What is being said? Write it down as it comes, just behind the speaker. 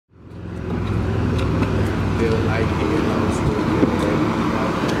like getting lost with you, baby.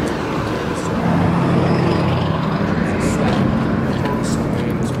 Somewhere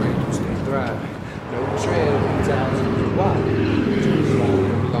in the spring, you stay thriving. No tread on times in the wild. Just as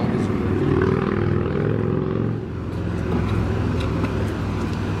long as you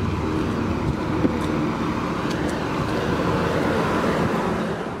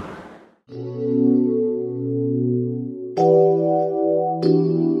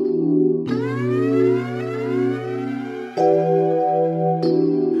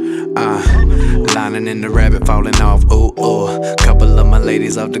lining in the rabbit, falling off, ooh, ooh. Couple of my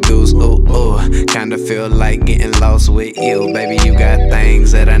ladies off the goose, ooh, ooh. Kinda feel like getting lost with you. Baby, you got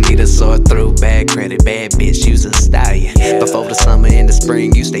things that I need to sort through. Bad credit, bad bitch, you's a stallion. Before the summer and the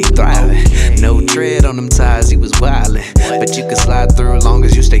spring, you stay thriving. No tread on them tires, you was wildin'. But you can slide through long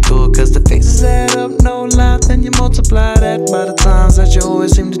as you stay cool. Cause the fixes add up, no lie. Then you multiply that by the times that you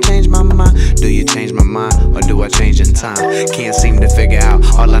always seem to change my mind. Do you change my mind, or do I change in time? Can't seem to figure out,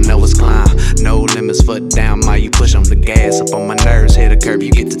 all I know is climb. No limits, foot down, my you push on the gas. Up on my nerves, hit a curb,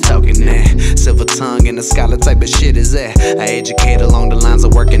 you get to talking there. Silver tongue and a scholar type of shit is that. I educate along the lines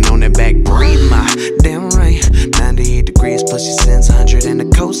of working on that back. Breathe my damn right. 98 degrees plus your sins, 100 and a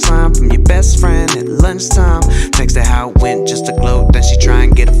cosign from your best friend at lunchtime. Texted how it went just to gloat, then she try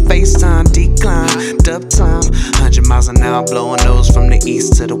and get a FaceTime. Decline, dub time, 100 miles an hour, blowing those from the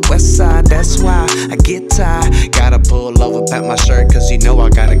east to the west side. That's why I get tired. Gotta pull over, pat my shirt, cause you know I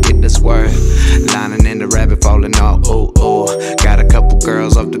gotta get this word. Lining in the rabbit, falling off, ooh, ooh. Got a couple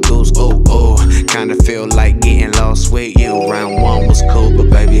girls off the goose, ooh, ooh. Kinda feel like getting lost with you. Round one was cool, but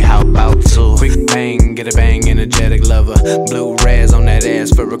baby, how about two? Quick bang, get a bang, energetic lover. Blue rays on that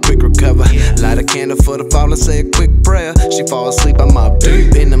ass for a quick recover. Light a candle for the fall and say a quick prayer. She fall asleep, I'm up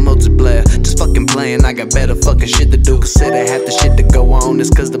deep in the multiplayer. Just fucking playing, I got better fucking shit to do. Consider half the shit to go on is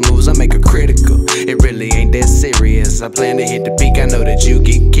cause the moves I make are critical. It really ain't that serious. I plan to hit the peak, I know that you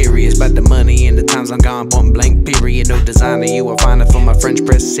get curious about the money and the times I'm gone, point blank period. No designer, you will find it for my French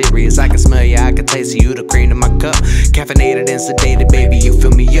press serious. I can smell you, I can taste you, the cream in my cup. Caffeinated and sedated, baby, you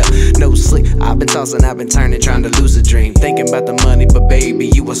fill me up. No sleep, I've been tossing, I've been turning, trying to lose a dream. Thinking about the money, but baby,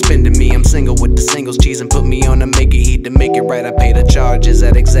 you are spending me. I'm single with the singles, cheese and put me on to make it heat. To make it right, I pay the charges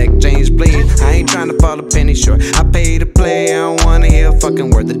at exact change, please. I ain't trying to fall a penny short, I pay to play, I don't wanna hear a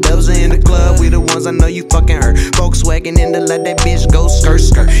fucking word. The doves are in the club, we the ones I know you fucking heard. Volkswagen in the let that bitch go skirt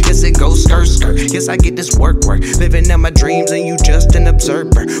skirt. Yes, it goes skirt skirt. Yes, I get this work. Living out my dreams and you just an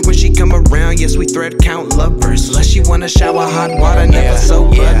observer. When she come around, yes, we thread count lovers. Unless she wanna shower hot water, never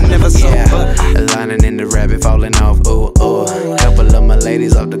sober, never sober. Lining in the rabbit, falling off, ooh, ooh. Couple of my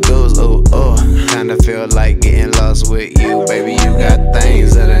ladies off the goose, ooh, ooh. Kinda feel like getting lost with you. Baby, you got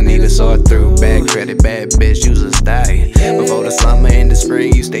things that I need to sort through. Bad credit, bad bitch, you's a stallion. Before the summer and the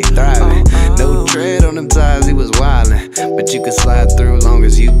spring, you stay thriving. No tread on them tires, he was wildin'. But you can slide through long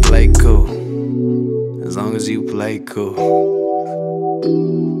as you play cool. As long as you play cool.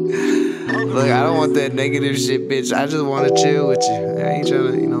 Look, I don't want that negative shit, bitch. I just wanna chill with you. I ain't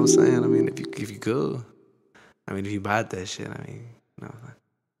tryna, you know what I'm saying? I mean, if you cool. I mean, if you bought that shit, I mean, you know.